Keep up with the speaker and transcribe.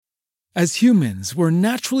As humans, we're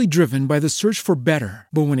naturally driven by the search for better.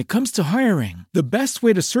 But when it comes to hiring, the best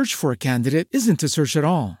way to search for a candidate isn't to search at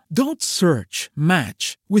all. Don't search,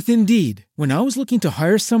 match with Indeed. When I was looking to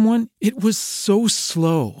hire someone, it was so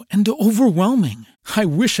slow and overwhelming. I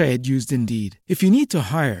wish I had used Indeed. If you need to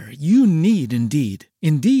hire, you need Indeed.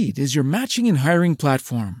 Indeed is your matching and hiring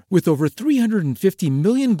platform with over 350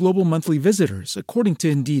 million global monthly visitors, according to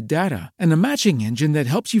Indeed data, and a matching engine that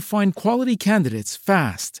helps you find quality candidates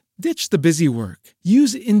fast. Ditch the busy work.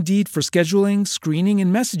 Use Indeed for scheduling, screening,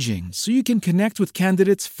 and messaging so you can connect with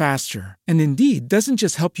candidates faster. And Indeed doesn't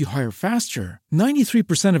just help you hire faster.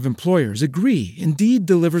 93% of employers agree Indeed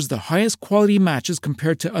delivers the highest quality matches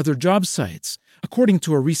compared to other job sites, according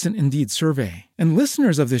to a recent Indeed survey. And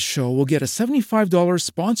listeners of this show will get a $75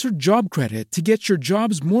 sponsored job credit to get your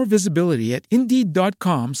jobs more visibility at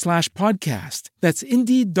Indeed.com/podcast. That's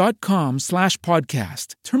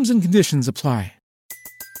Indeed.com/podcast. Terms and conditions apply.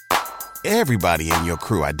 Everybody in your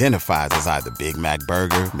crew identifies as either Big Mac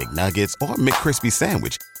Burger, McNuggets, or McCrispy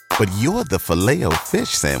Sandwich. But you're the Filet-O-Fish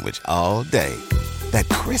Sandwich all day. That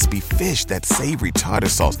crispy fish, that savory tartar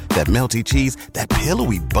sauce, that melty cheese, that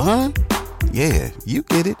pillowy bun. Yeah, you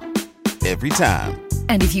get it. Every time.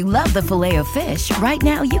 And if you love the Filet-O-Fish, right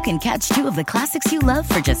now you can catch two of the classics you love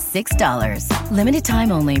for just $6. Limited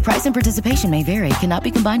time only. Price and participation may vary. Cannot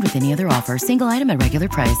be combined with any other offer. Single item at regular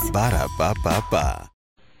price. Ba-da-ba-ba-ba.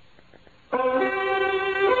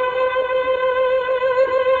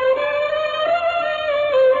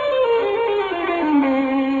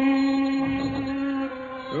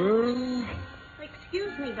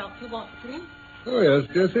 Excuse me, Dr. Watson. Oh, yes,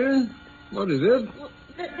 Jessie. What is it? Well,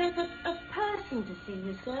 there's a person to see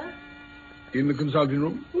you, sir. In the consulting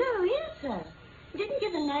room? No, yes, sir. He didn't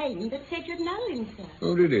give a name, but said you'd know him, sir.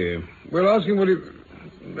 Oh, did he? Well, ask him what he...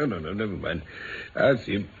 No, never mind. I'll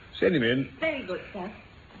see him. Send him in. Very good, sir.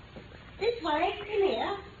 This way, come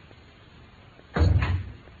here.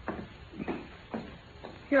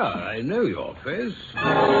 Yeah, I know your face.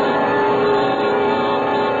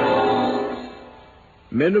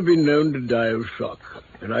 Men have been known to die of shock,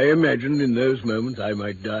 and I imagined in those moments I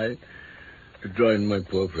might die to join my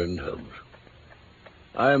poor friend Holmes.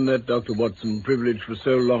 I am that Dr. Watson privileged for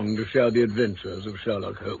so long to share the adventures of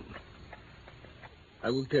Sherlock Holmes.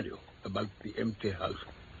 I will tell you about the empty house.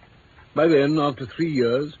 By then, after 3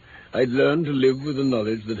 years, I'd learned to live with the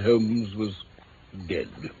knowledge that Holmes was dead.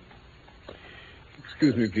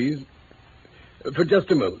 Excuse me, please. For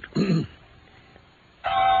just a moment.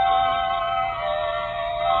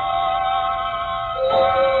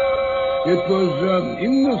 It was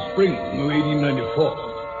in the spring of 1894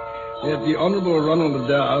 that the Honourable Ronald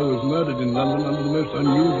Adair was murdered in London under the most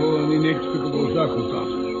unusual and inexplicable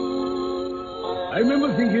circumstances. I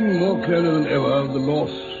remember thinking more clearly than ever of the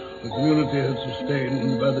loss the community had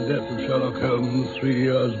sustained by the death of Sherlock Holmes 3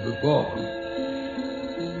 years before.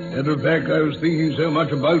 Matter of fact, I was thinking so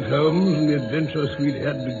much about Holmes and the adventures we'd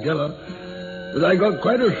had together that I got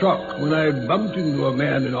quite a shock when I bumped into a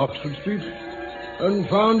man in Oxford Street and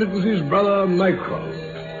found it was his brother, Mycroft.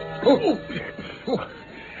 Oh.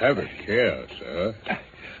 Have a care, sir.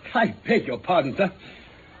 I beg your pardon, sir.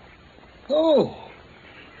 Oh,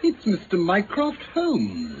 it's Mr. Mycroft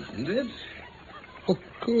Holmes, isn't it? Of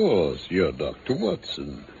course, you're Dr.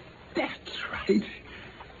 Watson. That's right.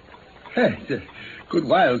 It's a good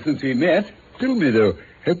while since we met. Tell me, though,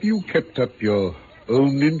 have you kept up your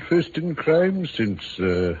own interest in crime since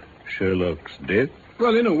Sherlock's death?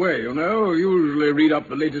 Well, in a way, you know. Usually read up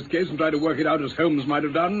the latest case and try to work it out as Holmes might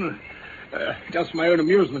have done. Just for my own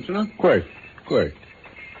amusement, you know. Quite.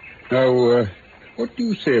 Now, what do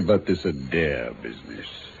you say about this Adair business?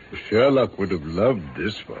 Sherlock would have loved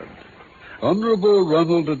this one. Honourable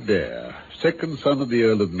Ronald Adair, second son of the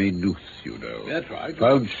Earl of Maynooth, you know. That's right.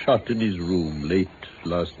 Found shot in his room late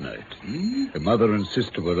last night. The mother and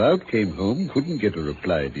sister were out, came home, couldn't get a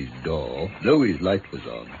reply at his door, though his light was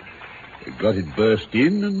on. Got it burst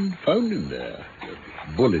in and found him there. A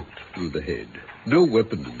bullet through the head. No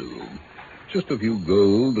weapon in the room. Just a few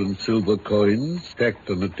gold and silver coins stacked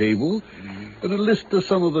on a table, and a list of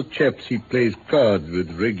some of the chaps he plays cards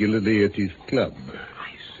with regularly at his club.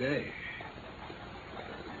 I say.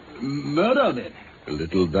 Murder, then? A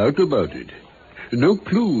little doubt about it. No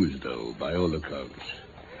clues, though, by all accounts.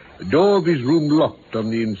 The door of his room locked on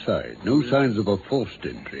the inside. No signs of a forced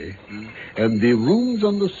entry. And the room's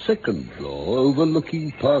on the second floor,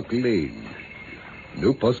 overlooking Park Lane.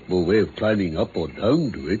 No possible way of climbing up or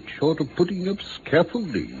down to it, short of putting up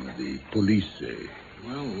scaffolding, the police say.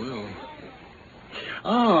 Well.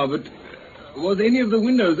 But was any of the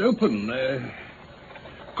windows open?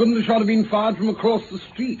 Couldn't the shot have been fired from across the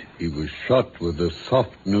street? He was shot with a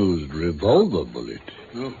soft-nosed revolver bullet.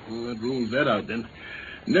 Oh, well, that rules that out, then.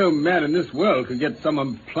 No man in this world could get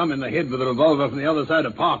someone plumb in the head with a revolver from the other side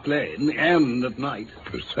of Park Lane, and at night.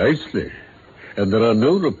 Precisely. And there are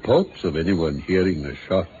no reports of anyone hearing a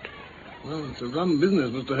shot. Well, it's a rum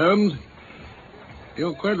business, Mr. Holmes.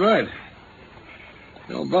 You're quite right.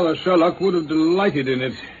 Your brother Sherlock would have delighted in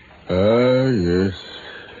it. Ah, yes.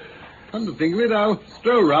 Come to think of it, I'll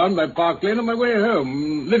stroll round by Park Lane on my way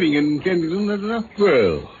home. Living in Kensington, that's enough.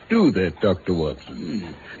 Well, do that, Dr.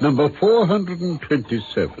 Watson. Number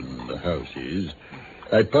 427, the house is.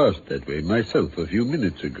 I passed that way myself a few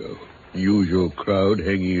minutes ago. Usual crowd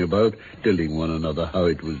hanging about, telling one another how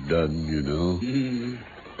it was done, you know.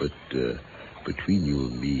 But between you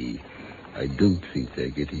and me, I don't think they're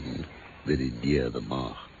getting very near the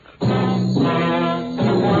mark.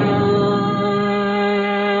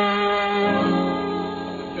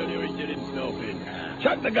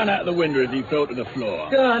 Chuck the gun out of the window as he fell to the floor.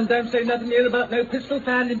 Go on, don't say nothing here about no pistol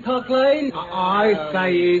found in Park Lane. I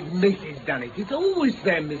say his missus done it. It's always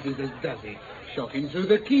their missus that does it. Shot him through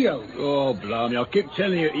the keyhole. Oh, blimey, I keep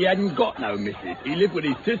telling you, he hadn't got no missus. He lived with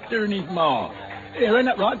his sister and his ma. Here, ain't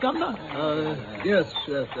that right, Governor? Yes,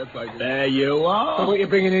 that's right. There you are. So what you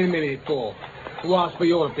bringing him in here for? Who asked for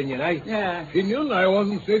your opinion, eh? Yeah. Opinion? I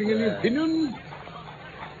wasn't stating any opinion.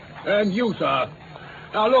 And you, sir.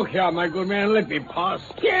 Now, look here, my good man, let me pass.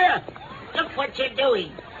 Here! Look what you're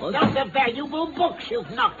doing. Those are valuable books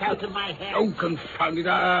you've knocked out of my hand. Oh, confound it.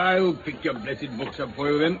 I'll pick your blessed books up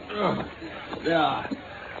for you, then. There.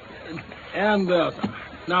 And there, sir.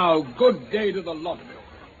 Now, good day to the lot of you.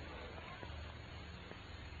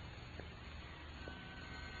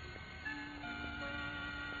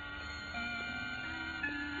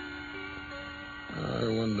 I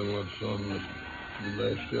wonder what's on the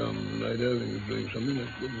last night. I think it's doing something.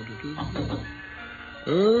 That's good. What it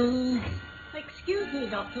is. Excuse me,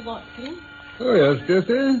 Dr. Watson. Oh, yes,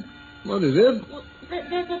 Jessie. What is it? Well,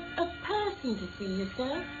 there's a person to see you,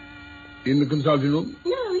 sir. In the consulting room?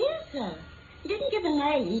 No, yes, sir. He didn't give a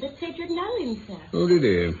name, but said you'd know him, sir. Oh, did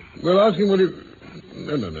he? Well, ask him what he...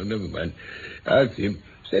 No, never mind. Ask him.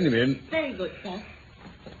 Send him in. Very good, sir.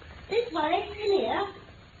 This way, in here.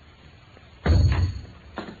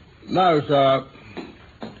 Now, sir.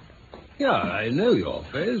 Yeah, I know your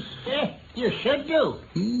face. You should do.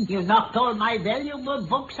 You knocked all my valuable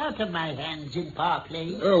books out of my hands in Park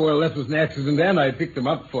Lane. Oh, well, that was an accident, and I picked them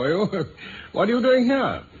up for you. What are you doing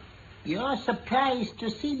here? You're surprised to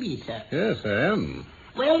see me, sir. Yes, I am.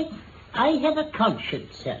 Well, I have a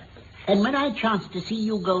conscience, sir. And when I chanced to see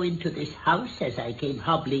you go into this house as I came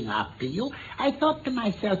hobbling after you, I thought to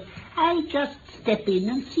myself, I'll just step in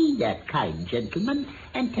and see that kind gentleman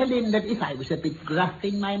and tell him that if I was a bit gruff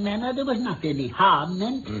in my manner, there was not any harm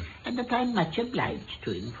meant, and that I'm much obliged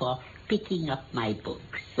to him for picking up my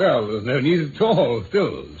books. Well, there's no need at all.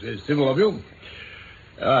 Still, it's civil of you.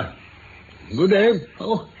 Good day.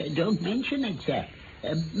 Oh, don't mention it, sir.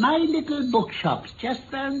 My little bookshop's just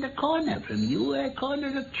round the corner from you,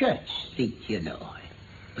 corner of Church Street, you know.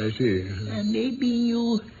 I see. Maybe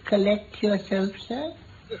you collect yourself, sir?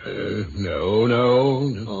 No.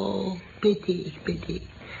 Oh, pity.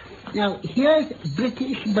 Now, here's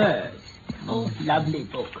British Birds. Oh, lovely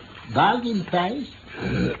book. Bargain price.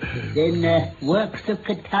 Then Works of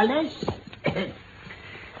Catullus.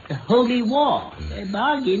 The Holy War. A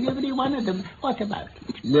bargain, every one of them. What about it?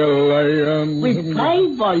 Well, With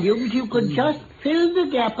 5 volumes, you could just fill the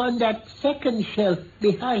gap on that second shelf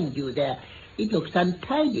behind you there. It looks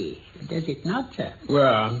untidy, does it not, sir?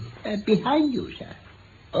 Where? Behind you, sir.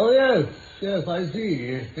 Oh, yes, I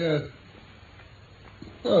see. Yes.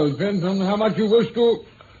 Well, it depends on how much you wish to...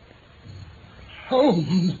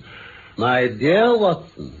 Holmes. My dear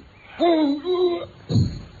Watson. Holmes.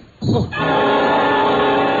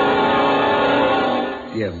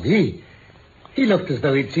 Dear me. He looked as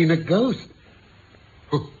though he'd seen a ghost.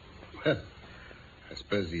 Oh, well, I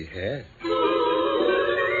suppose he had.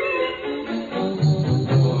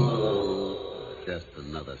 Just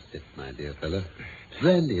another sip, my dear fellow.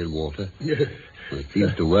 Brandy and water. Yes. Well, it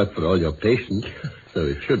seems to work for all your patients, so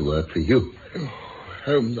it should work for you. Oh,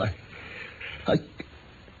 Holmes, I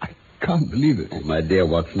can't believe it. Oh, my dear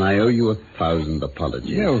Watson, I owe you 1,000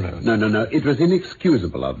 apologies. No. No. It was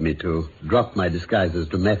inexcusable of me to drop my disguise as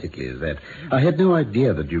dramatically as that. I had no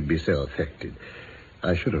idea that you'd be so affected.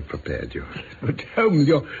 I should have prepared you. But, Holmes,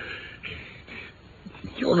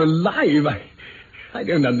 you're alive. I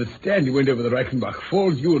don't understand. You went over the Reichenbach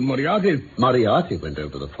Falls, you and Moriarty. Moriarty went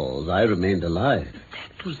over the falls. I remained alive.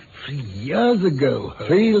 That was 3 years ago.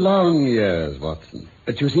 3 long years, Watson.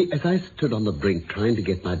 But you see, as I stood on the brink trying to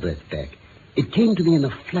get my breath back, it came to me in a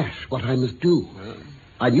flash what I must do.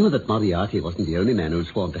 I knew that Moriarty wasn't the only man who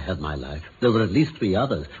sworn to have my life. There were at least 3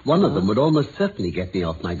 others. One of them would almost certainly get me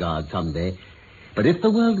off my guard someday. But if the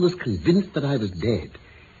world was convinced that I was dead,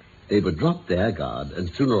 they would drop their guard,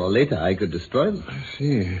 and sooner or later I could destroy them. I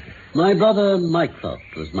see. My brother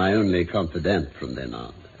Mycroft was my only confidant from then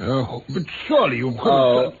on. Oh, but surely you couldn't...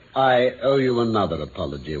 Oh, I owe you another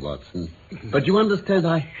apology, Watson. But you understand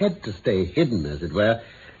I had to stay hidden, as it were,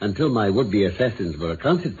 until my would-be assassins were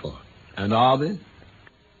accounted for. And are they?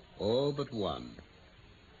 All but one.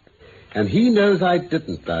 And he knows I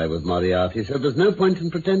didn't die with Moriarty, so there's no point in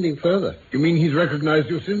pretending further. You mean he's recognized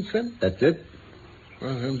you since then? That's it.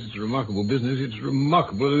 Well, Holmes, it's a remarkable business. It's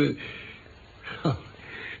remarkable.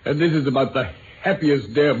 And this is about the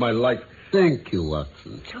happiest day of my life. Thank you,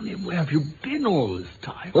 Watson. Tell me, where have you been all this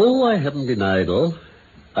time? Oh, I haven't been idle.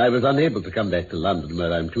 I was unable to come back to London,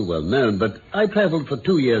 where I'm too well known, but I traveled for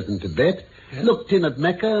 2 years in Tibet, looked in at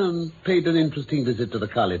Mecca, and paid an interesting visit to the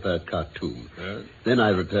Caliphate Khartoum. Then I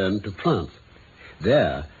returned to France.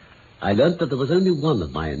 There, I learnt that there was only one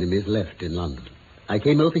of my enemies left in London. I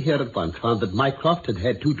came over here at once, found that Mycroft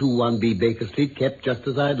had 221B Baker Street kept just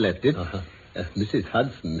as I had left it. Mrs.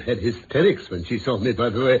 Hudson had hysterics when she saw me, by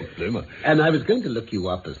the way. And I was going to look you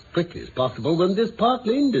up as quickly as possible when this Park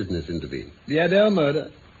Lane business intervened. The Adele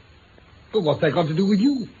murder? But what's that got to do with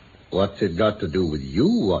you? What's it got to do with you,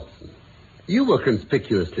 Watson? You were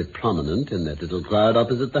conspicuously prominent in that little crowd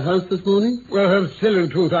opposite the house this morning. Well, to tell you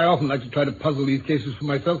the truth, I often like to try to puzzle these cases for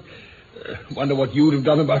myself. Wonder what you'd have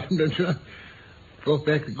done about them, don't you? Brought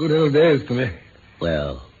back the good old days to me.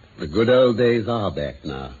 Well, the good old days are back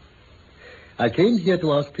now. I came here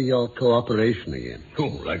to ask for your cooperation again. Oh,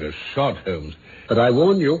 like a shot, Holmes. But I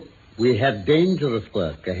warn you, we have dangerous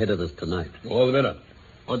work ahead of us tonight. All the better.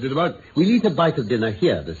 What's it about? We'll eat a bite of dinner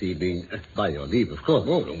here this evening, by your leave, of course.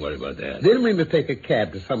 Oh, don't worry about that. Then we must take a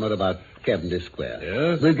cab to somewhere about Cavendish Square.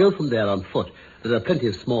 Yes? We'll go from there on foot. There are plenty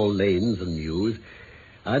of small lanes and mews.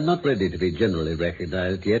 I'm not ready to be generally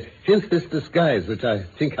recognized yet. Hence this disguise, which I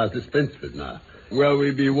think I'll dispense with now. Where will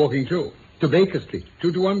we be walking to? To Baker Street.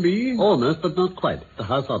 221B? Almost, but not quite. The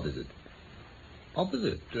house opposite.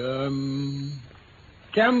 Opposite?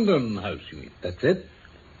 Camden House, you mean? That's it.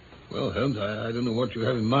 Well, Holmes, I don't know what you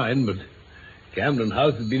have in mind, but Camden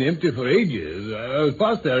House has been empty for ages. I was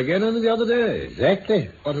past there again only the other day. Exactly.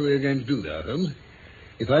 What are we going to do there, Holmes?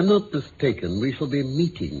 If I'm not mistaken, we shall be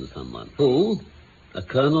meeting someone. Who? A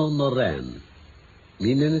Colonel Moran.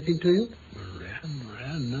 Mean anything to you?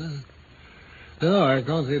 Moran, no. No, I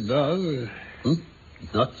can't say it does.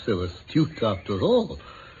 Not so astute after all.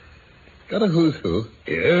 Got a who's who?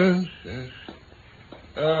 Yes.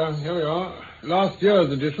 Here we are. Last year's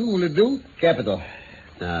edition, will it do? Capital.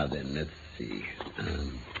 Now then, let's see.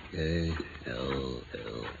 A-L-L-M-M-M-O.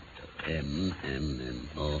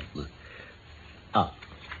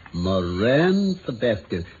 Moran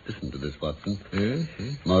Sebastian. Listen to this, Watson. Yes.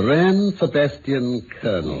 Moran Sebastian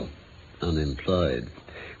Colonel. Unemployed.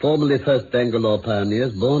 Formerly 1st Bangalore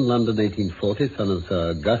Pioneers, born London 1840, son of Sir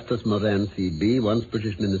Augustus Moran, C.B., once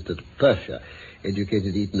British Minister to Persia.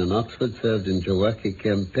 Educated Eton and Oxford, served in Jawaki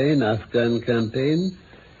campaign, Afghan campaign,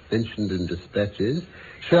 mentioned in dispatches,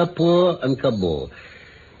 Sherpur and Kabul.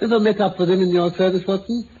 Ever met up with him in your service,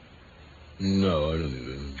 Watson? No, I don't think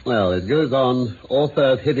so. Well, it goes on.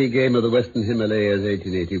 Author of Heavy Game of the Western Himalayas,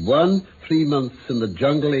 1881. 3 months in the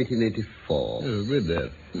Jungle, 1884. Oh, read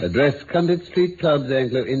that. Address, Condit Street Clubs,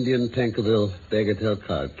 Anglo-Indian, Tankerville, Bagatelle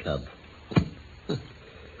Card Club.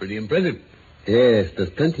 Pretty impressive. Yes,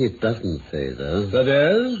 there's plenty it doesn't say, though. That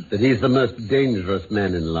is? That he's the most dangerous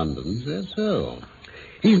man in London. Is that so?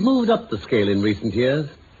 He's moved up the scale in recent years.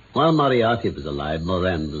 While Moriarty was alive,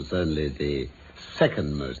 Moran was only the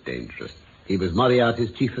second most dangerous. He was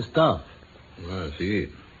Moriarty's chief of staff. Oh, I see.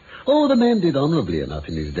 Oh, the man did honorably enough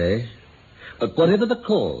in his day. But whatever the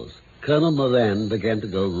cause, Colonel Moran began to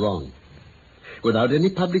go wrong. Without any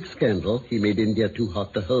public scandal, he made India too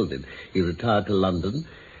hot to hold him. He retired to London,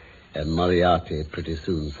 and Moriarty pretty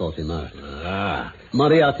soon sought him out.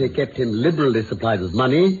 Moriarty kept him liberally supplied with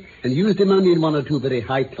money and used him only in 1 or 2 very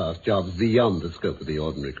high-class jobs beyond the scope of the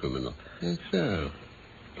ordinary criminal. That's so.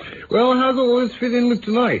 Well, how does all this fit in with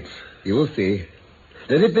tonight? You will see.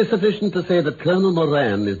 Let it be sufficient to say that Colonel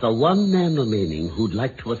Moran is the one man remaining who'd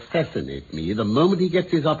like to assassinate me the moment he gets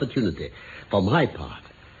his opportunity. For my part,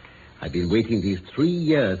 I've been waiting these 3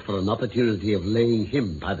 years for an opportunity of laying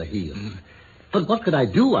him by the heels. But what could I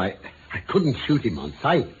do? I I couldn't shoot him on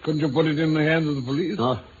sight. Couldn't you put it in the hands of the police?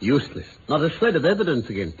 No, useless. Not a shred of evidence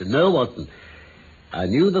against him. No, Watson. I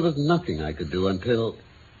knew there was nothing I could do until...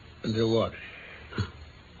 Until what?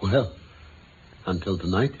 Well, until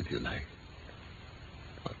tonight, if you like.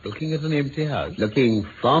 What, looking at an empty house? Looking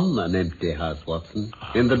from an empty house, Watson,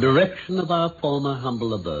 in the direction of our former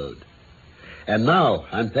humble abode. And now,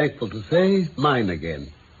 I'm thankful to say, mine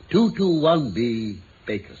again. 221B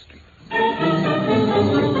Baker Street.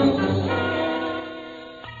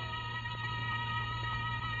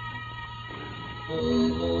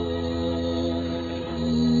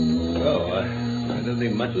 Oh, I don't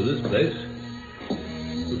think much of this place.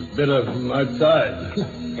 It's better from outside.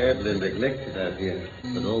 Carefully neglected out here,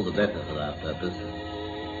 but all the better for our purpose.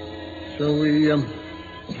 Shall we,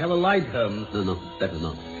 have a light, Holmes? No, better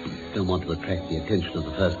not. Don't want to attract the attention of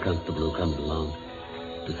the first constable who comes along.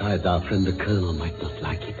 Besides, our friend the colonel might not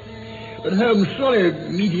like it. But Holmes, surely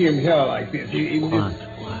meeting him here like this... What?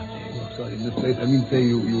 Oh, sorry, in this place, I mean, say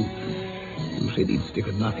you said he'd stick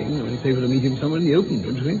at nothing. I mean, safer to meet him somewhere in the open,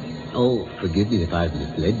 don't you think? Oh, forgive me if I've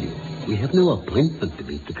misled you. We have no appointment to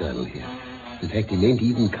meet the colonel here. In fact, he mayn't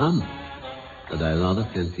even come. But I rather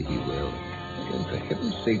fancy he will. Oh, for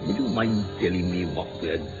heaven's sake, would you mind telling me what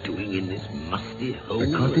we're doing in this musty hole?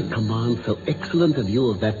 Because it commands so excellent a view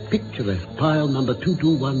of that picturesque pile number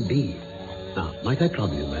 221B. Now, might I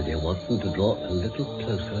trouble you, my dear Watson, to draw a little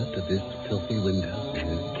closer to this filthy window?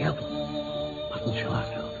 Careful. Mustn't show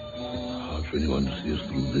ourselves. It's hard for anyone to see us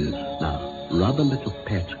through this. Now, rub a little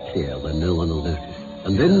patch clear where no one will notice.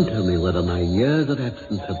 And then tell me whether my years of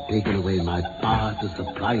absence have taken away my power to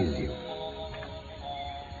surprise you.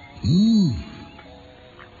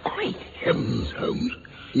 Great heavens, Holmes.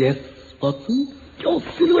 Yes, Watson? Your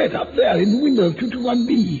silhouette up there in the window of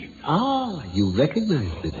 221B. Ah, you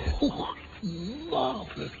recognize it. Oh, it's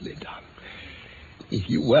marvelously done. If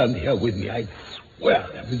you weren't here with me, I'd swear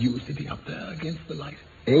that was you sitting up there against the light.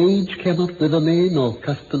 Age cannot wither me, nor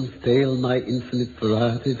custom fail my infinite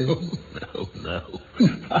variety. Oh, no.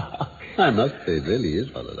 I must say, it really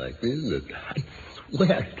is rather like me, isn't it? I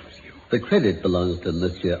swear it was you. The credit belongs to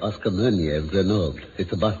Monsieur Oscar Meunier of Grenoble.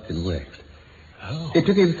 It's a bust in wax. Oh. It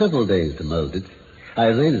took him several days to mold it. I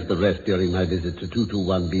arranged the rest during my visit to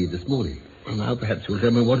 221B this morning. Well, now perhaps you'll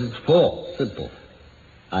tell me what it's for. Simple.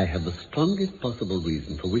 I have the strongest possible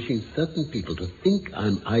reason for wishing certain people to think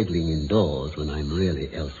I'm idling indoors when I'm really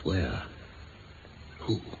elsewhere.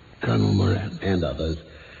 Who? Colonel Moran? And others.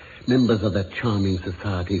 Members of that charming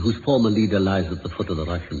society whose former leader lies at the foot of the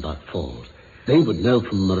Reichenbach Falls. They would know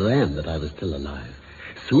from Moran that I was still alive.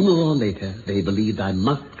 Sooner or later, they believed I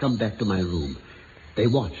must come back to my room. They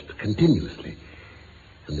watched continuously.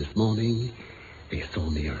 And this morning, they saw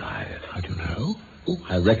me arrive. How do you know? Oh,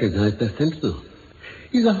 I recognized their sentinel.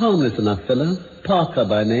 He's a harmless enough fellow, Parker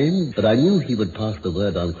by name, but I knew he would pass the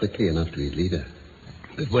word on quickly enough to his leader.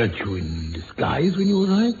 But weren't you in disguise when you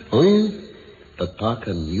arrived? Oh, yes. But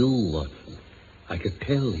Parker knew Watson. I could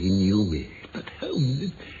tell he knew me. But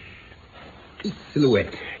Holmes, this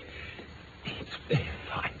silhouette, it's very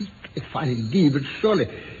fine. It's fine indeed, but surely,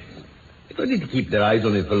 if only to keep their eyes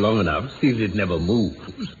on it for long enough, see that it never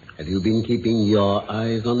moves. Have you been keeping your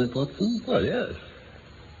eyes on it, Watson? Well, yes.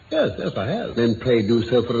 Yes, I have. Then pray do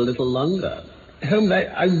so for a little longer. Holmes,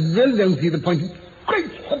 I really don't see the point.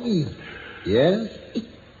 Great heavens! Yes?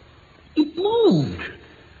 It moved.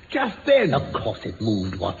 Just then. Of course it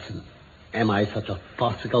moved, Watson. Am I such a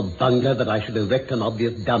farcical bungler that I should erect an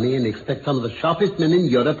obvious dummy and expect some of the sharpest men in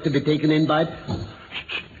Europe to be taken in by it?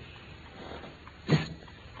 Listen.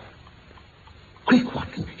 Quick,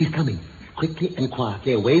 Watson. He's coming. Quickly and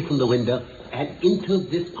quietly away from the window and into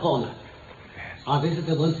this corner. Our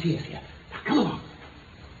visitor won't see us here. Now, come along.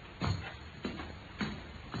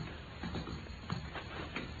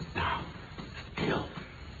 Now, still.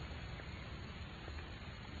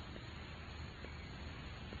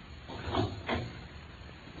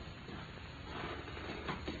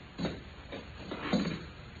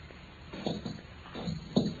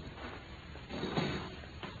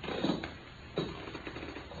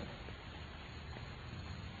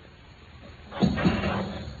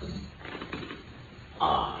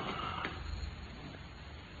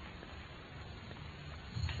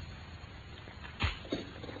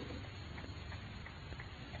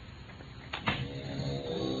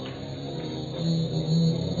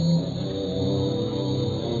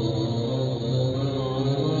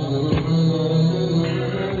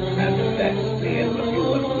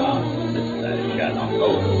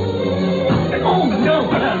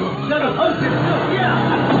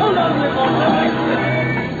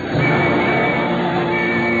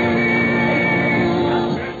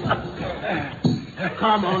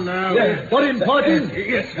 come on now. Yes. What important?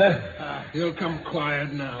 Yes, sir. You'll come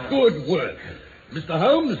quiet now. Good work. Mr.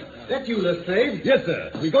 Holmes? That you, Lestrade? Yes,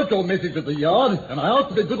 sir. We got your message at the yard, and I ought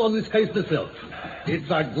to be good on this case myself. It's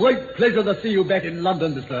a great pleasure to see you back in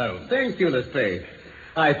London, Mr. Holmes. Thank you, Lestrade.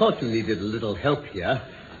 I thought you needed a little help here.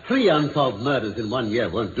 3 unsolved murders in 1 year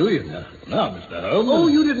won't do you now. Now, Mr. Holmes. Oh,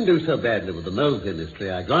 you didn't do so badly with the Molesley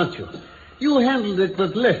mystery, I grant you. You handled it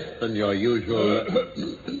with less than your usual...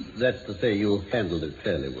 That's to say, you handled it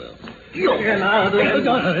fairly well.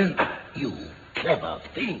 You clever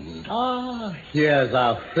fiend. Ah, here's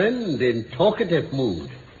our friend in talkative mood.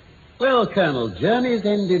 Well, Colonel, journeys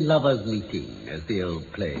end in lovers' meeting, as the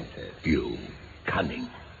old play says. You cunning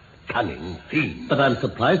fiend. But I'm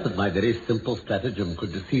surprised that my very simple stratagem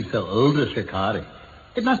could deceive so old a shikari.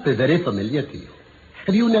 It must be very familiar to you.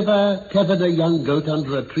 Have you never tethered a young goat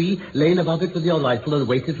under a tree, lain above it with your rifle, and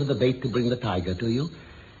waited for the bait to bring the tiger to you?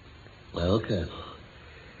 Well, Colonel,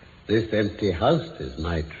 this empty house is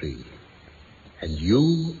my tree, and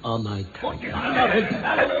you are my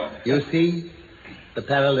tiger. You see, the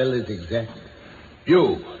parallel is exact.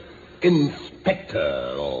 You,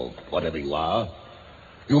 inspector, or whatever you are,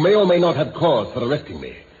 you may or may not have cause for arresting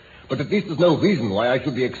me, but at least there's no reason why I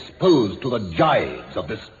should be exposed to the gibes of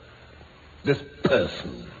this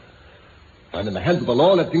person. I'm in the hands of the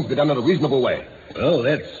law. Let things be done in a reasonable way. Well,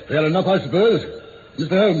 that's fair enough, I suppose.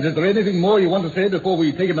 Mr. Holmes, is there anything more you want to say before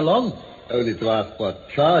we take him along? Only to ask what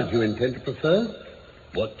charge you intend to prefer.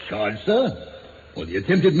 What charge, sir? Well, the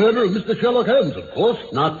attempted murder of Mr. Sherlock Holmes, of course.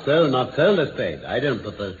 Not so, Lestrade. I don't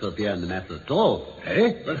propose to appear in the matter at all.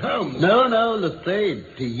 Eh? But Holmes... No,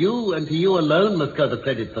 Lestrade. To you and to you alone must go the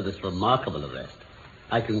credit for this remarkable arrest.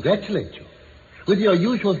 I congratulate you. With your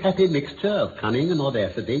usual happy mixture of cunning and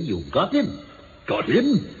audacity, you got him. Got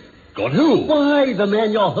him? Got who? Why, the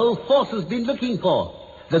man your whole force has been looking for.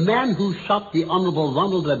 The man who shot the Honorable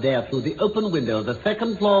Ronald Adair through the open window of the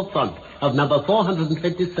second floor front of number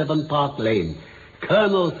 427 Park Lane.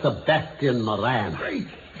 Colonel Sebastian Moran. Great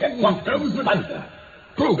heavens, Holmes,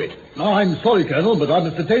 prove it. No, I'm sorry, Colonel, but I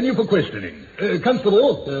must detain you for questioning.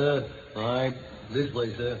 Constable? This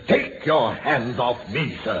way, sir. Take your hands off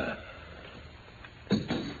me, sir.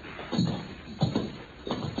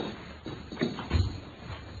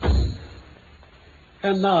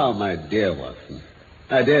 And now, my dear Watson,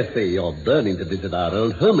 I dare say you're burning to visit our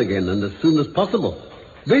old home again, and as soon as possible.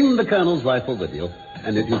 Bring the Colonel's rifle with you,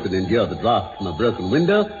 and if you can endure the draft from a broken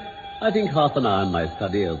window, I think half an hour in my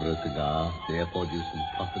study over a cigar may afford you some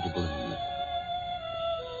profitable news.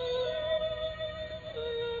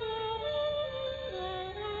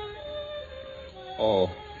 Oh,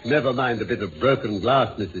 never mind a bit of broken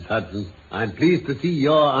glass, Mrs. Hudson. I'm pleased to see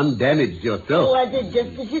you're undamaged yourself. Oh, I did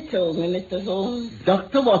just as you told me, Mr. Holmes.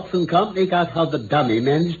 Dr. Watson can't make out how the dummy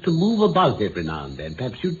managed to move about every now and then.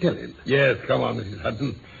 Perhaps you'd tell him. Yes, come on, Mrs.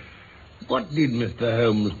 Hudson. What did Mr.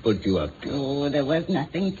 Holmes put you up to? Oh, there was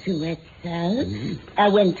nothing to it, sir. Mm-hmm. I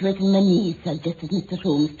went to it in Manise, just as Mr.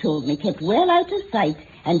 Holmes told me, kept well out of sight,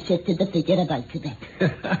 and shifted the figure about to that.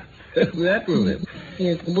 That was it.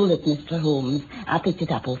 Here's the bullet, Mr. Holmes. I picked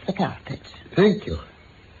it up off the carpet. Thank you.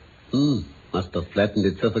 Must have flattened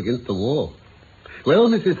itself against the wall. Well,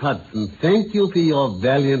 Mrs. Hudson, thank you for your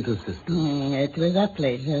valiant assistance. It was a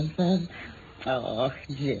pleasure, sir. Oh,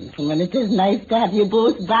 gentlemen, it is nice to have you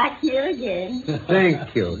both back here again.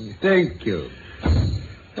 Thank you.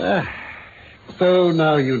 So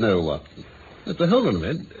now you know, Watson. But hold on a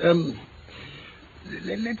minute.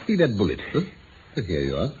 Let's see that bullet. Huh? Here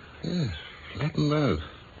you are. Yes, flattened out.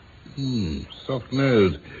 Soft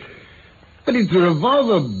nose. But it's a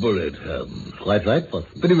revolver bullet, Holmes. Quite right,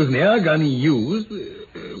 Watson. But it was an air gun he used.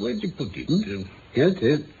 Where'd you put it? Here it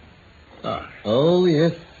is. Oh,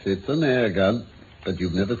 yes, it's an air gun. But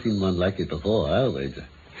you've never seen one like it before, I'll wager.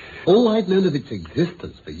 Oh, I've known of its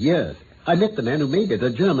existence for years. I met the man who made it, a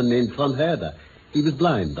German named von Herder. He was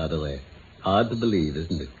blind, by the way. Hard to believe,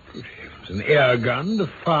 isn't it? It's an air gun to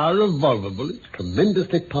fire revolver bullets.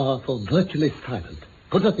 Tremendously powerful, virtually silent.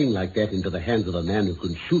 Put a thing like that into the hands of a man who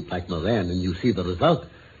can shoot like Moran, and you see the result.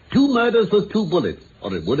 2 murders with 2 bullets.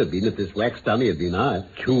 Or it would have been if this wax dummy had been ours.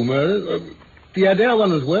 2 murders? The Adair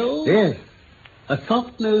one as well? Yes. A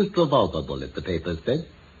soft-nosed revolver bullet, the papers said.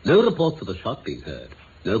 No reports of a shot being heard.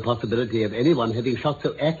 No possibility of anyone having shot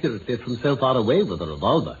so accurately from so far away with a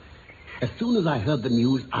revolver. As soon as I heard the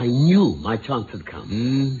news, I knew my chance had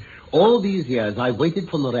come. All these years, I waited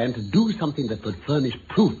for Moran to do something that would furnish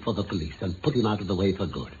proof for the police and put him out of the way for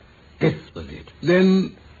good. This was it.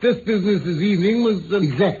 Then this business this evening was...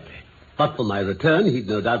 Exactly. But for my return, he'd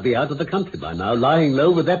no doubt be out of the country by now, lying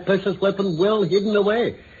low with that precious weapon well hidden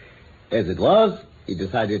away. As it was, He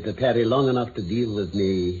decided to tarry long enough to deal with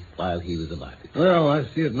me while he was alive. Well, I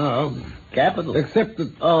see it now. Capital. Except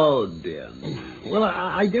that... Oh, dear. Well,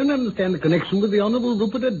 I don't understand the connection with the Honorable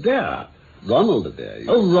Rupert Adair. Ronald Adair.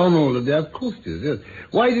 Oh, Ronald Adair, of course it is, yes.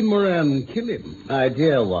 Why did Moran kill him? My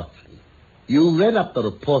dear Watson, you read up the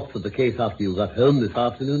reports of the case after you got home this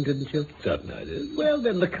afternoon, didn't you? Certainly I did. Well,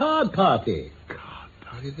 then, the card party.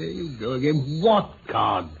 There you go again. What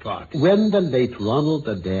card party? When the late Ronald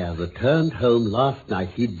Adair returned home last night,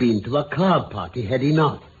 he'd been to a card party, had he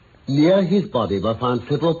not? Near his body were found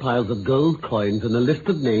several piles of gold coins and a list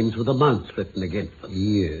of names with amounts written against them.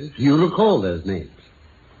 Yes. You recall those names?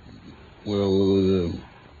 Well,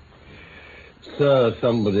 Sir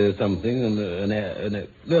somebody something and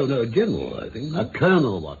a general, I think. A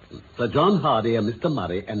Colonel, Watson. Sir John Hardy, a Mr.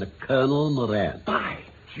 Murray, and a Colonel Moran. By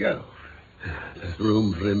Jove. There's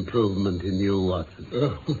room for improvement in you, Watson.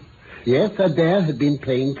 Oh. Yes, Adair had been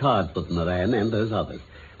playing cards with Moran and those others.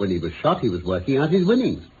 When he was shot, he was working out his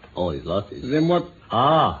winnings. Or his losses. Then what?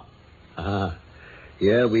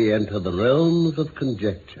 Here we enter the realms of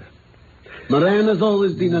conjecture. Moran has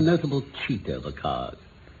always been a notable cheat over cards.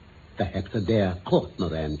 Perhaps Adair caught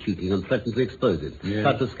Moran cheating and threatened to expose him. Yes.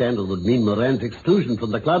 Such a scandal would mean Moran's exclusion from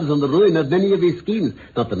the clubs and the ruin of many of his schemes,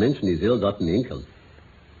 not to mention his ill-gotten income.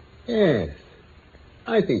 Yes,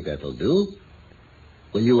 I think that'll do.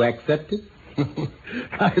 Will you accept it?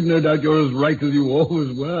 I have no doubt you're as right as you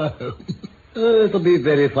always were. It'll be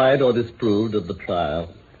verified or disproved at the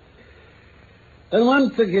trial. And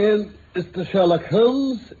once again, Mr. Sherlock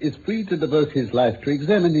Holmes is free to devote his life to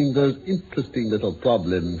examining those interesting little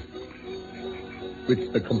problems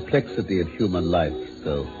which the complexity of human life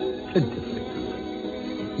so plentifully.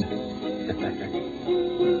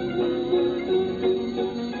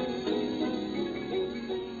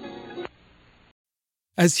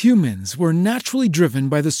 As humans, we're naturally driven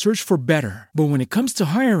by the search for better. But when it comes to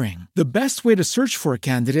hiring, the best way to search for a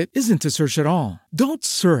candidate isn't to search at all. Don't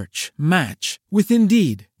search, match with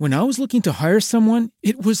Indeed. When I was looking to hire someone,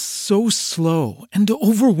 it was so slow and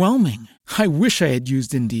overwhelming. I wish I had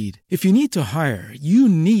used Indeed. If you need to hire, you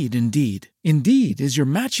need Indeed. Indeed is your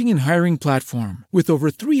matching and hiring platform with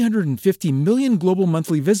over 350 million global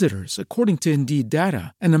monthly visitors, according to Indeed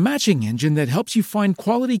data, and a matching engine that helps you find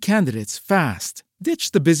quality candidates fast.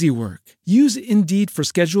 Ditch the busy work. Use Indeed for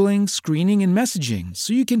scheduling, screening, and messaging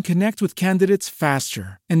so you can connect with candidates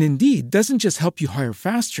faster. And Indeed doesn't just help you hire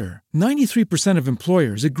faster. 93% of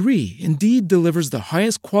employers agree Indeed delivers the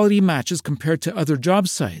highest quality matches compared to other job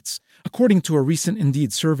sites, according to a recent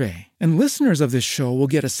Indeed survey. And listeners of this show will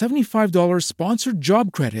get a $75 sponsored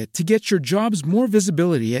job credit to get your jobs more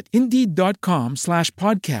visibility at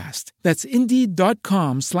Indeed.com/podcast. That's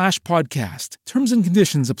Indeed.com/podcast. Terms and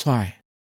conditions apply.